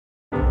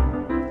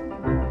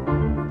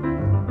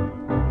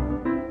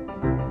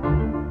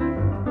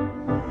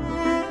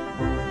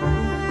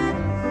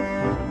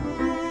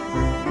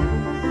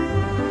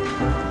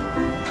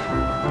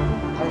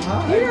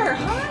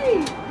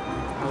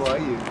are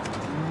you?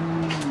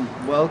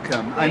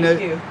 Welcome. I know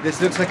you.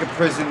 this looks like a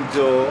prison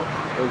door,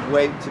 a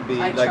wait to be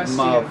like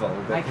marveled.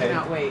 Okay? I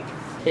cannot wait.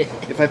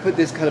 If I put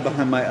this color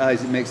behind my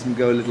eyes, it makes them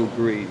go a little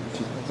green.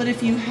 But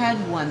if you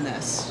had won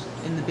this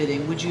in the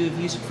bidding, would you have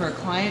used it for a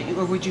client,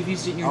 or would you have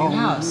used it in your new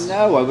house?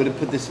 No, I would have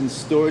put this in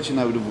storage, and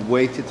I would have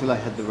waited till I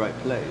had the right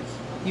place.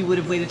 You would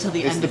have waited till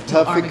the end of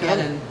perfect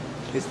Armageddon. color.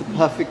 It's the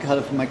perfect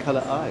color for my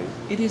color eyes.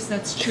 It is.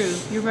 That's true.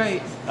 You're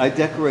right. I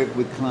decorate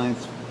with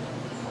clients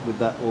with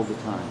that all the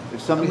time.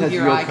 If somebody With has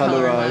your your eye color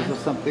color in eyes mind? or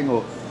something,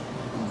 or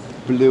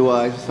blue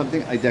eyes or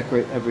something, I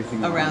decorate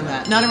everything Around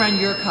that, not around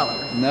your color.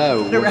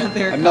 No, But around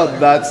their I'm color. not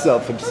that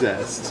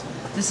self-obsessed.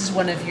 This is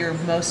one of your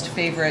most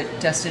favorite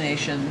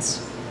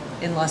destinations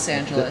in Los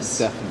Angeles.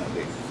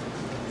 Definitely.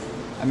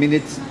 I mean,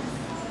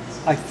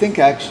 I think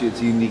actually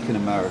it's unique in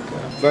America,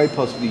 very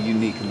possibly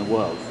unique in the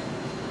world.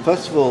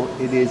 First of all,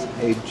 it is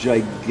a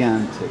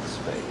gigantic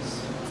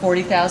space.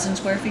 40,000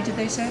 square feet, did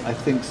they say? I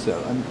think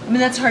so. I mean,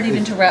 that's hard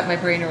even to wrap my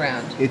brain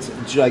around. It's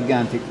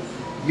gigantic.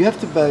 You have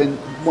to bear in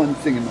one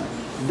thing in mind.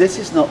 This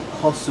is not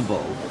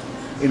possible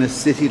in a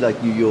city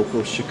like New York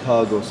or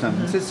Chicago or San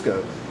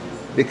Francisco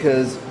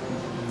because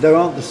there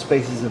aren't the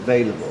spaces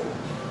available.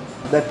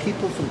 There are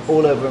people from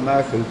all over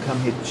America who come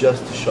here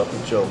just to shop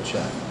at JF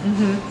Chen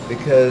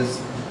because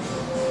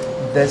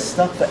there's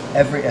stuff for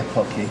every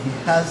epoch here. He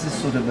has this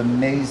sort of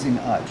amazing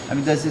eye. I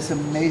mean, there's this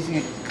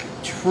amazing,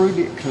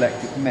 truly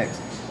eclectic mix,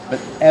 but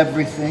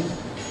everything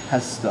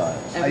has style.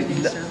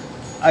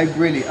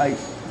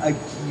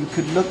 You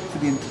could look for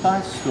the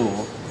entire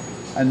store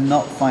and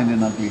not find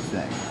an ugly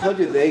thing. How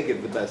do they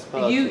give the best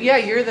party?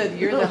 You're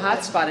the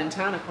hot spot in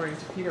town, according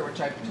to Peter,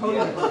 which I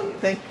totally believe.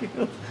 Thank you.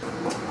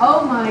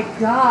 Oh my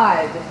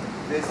God!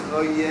 This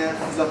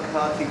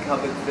Locati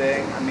covered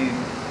thing. I mean,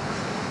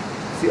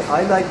 see,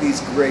 I like these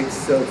great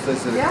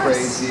sofas that are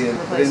crazy, and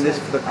put in this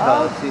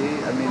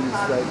Locati. I mean,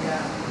 it's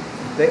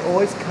like they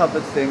always cover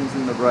things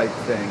in the right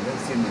thing.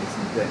 That's the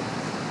amazing thing.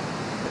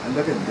 And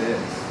look at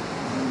this.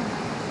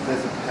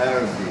 There's a pair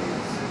of these.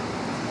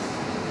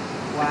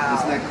 Wow.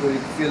 Isn't that cool? You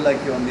feel like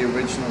you're on the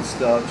original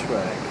Star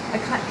Trek.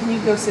 Can you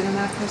go sit in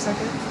that for a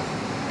second?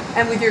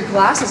 And with your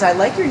glasses, I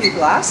like your new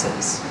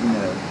glasses. You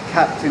know,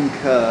 Captain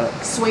Kirk.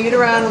 Swing it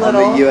around a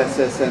little. On the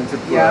USS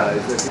Enterprise.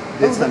 Yeah.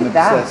 This I'm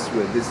obsessed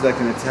with. This is like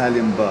an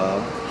Italian bar.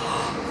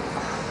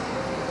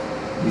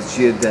 He's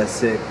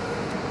geodesic,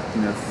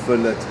 you know,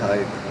 Fuller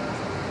type.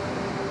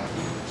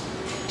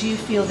 Do you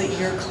feel that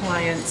your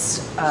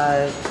clients,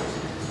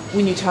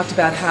 when you talked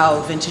about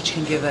how vintage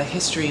can give a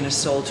history and a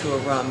soul to a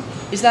room,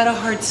 is that a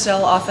hard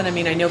sell often? I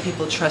mean, I know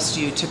people trust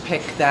you to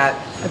pick that.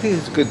 I think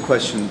it's a good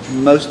question.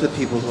 Most of the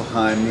people who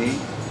hire me,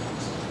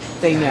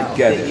 they know.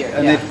 Get it.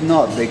 And if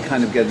not, they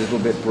kind of get a little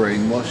bit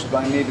brainwashed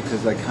by me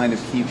because I kind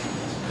of keep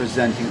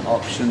presenting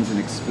options and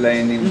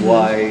explaining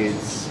why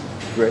it's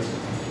great.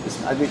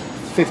 I think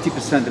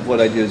 50% of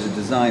what I do as a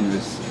designer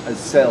is as a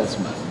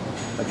salesman,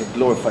 like a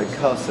glorified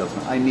car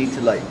salesman. I need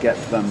to like get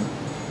them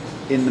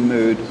in the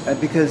mood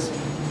because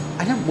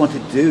I don't want to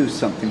do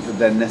something that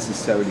they're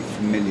necessarily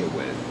familiar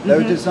with. There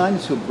are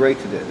designers who are great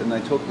at it, and I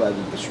talk about it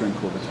at the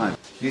Shrink all the time.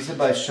 These are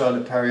by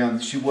Charlotte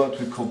Perriand. She worked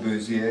with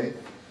Corbusier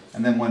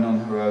and then went on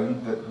her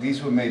own, but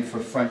these were made for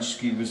a French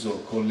ski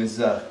resort called Les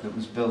Arcs that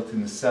was built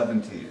in the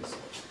 70s.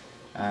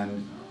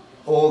 And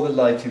all the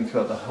lighting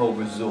throughout the whole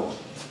resort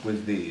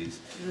was these.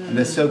 And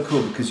they're so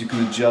cool because you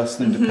can adjust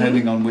them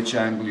depending on which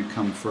angle you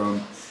come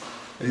from.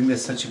 I think they're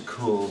such a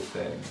cool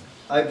thing.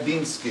 I've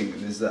been skiing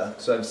in Les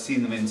Arcs, so I've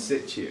seen them in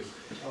situ.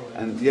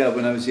 And yeah,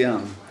 when I was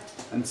young.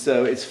 And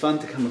so it's fun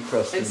to come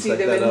across things like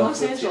that. And see them in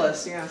Los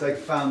Angeles, yeah. It's like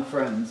found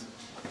friends.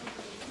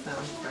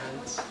 Found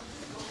friends.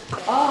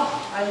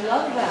 Oh, I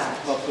love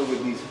that. Popper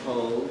with these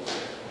poles.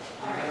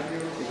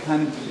 It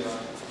kind of,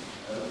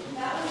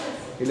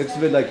 it looks a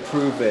bit like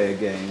Prouvé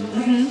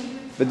again.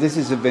 But this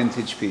is a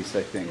vintage piece,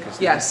 I think.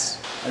 Isn't Yes.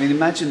 it? I mean,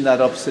 imagine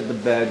that opposite the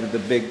bed with the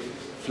big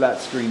flat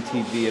screen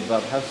TV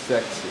above. How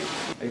sexy.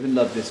 I even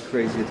love this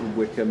crazy little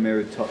wicker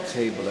mirrored top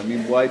table. I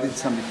mean, why did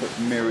somebody put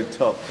mirrored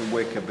top to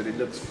wicker? But it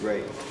looks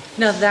great.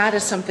 Now that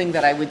is something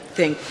that I would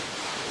think,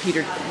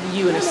 Peter,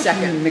 you in a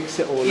second. Mix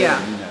it all in, you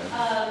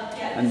know.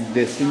 And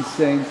this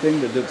insane thing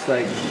that looks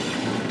like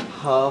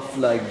half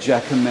like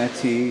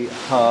Giacometti,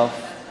 half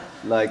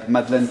like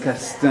Madeleine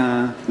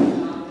Castin.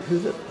 Who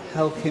the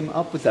hell came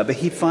up with that? But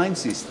he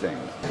finds these things.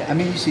 I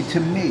mean, you see, to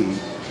me,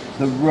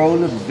 the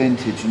role of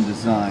vintage in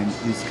design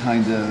is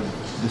kind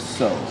of the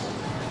soul,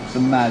 the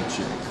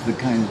magic, the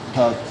kind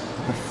of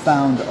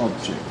profound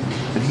object.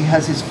 But he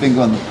has his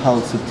finger on the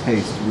pulse of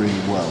taste really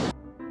well.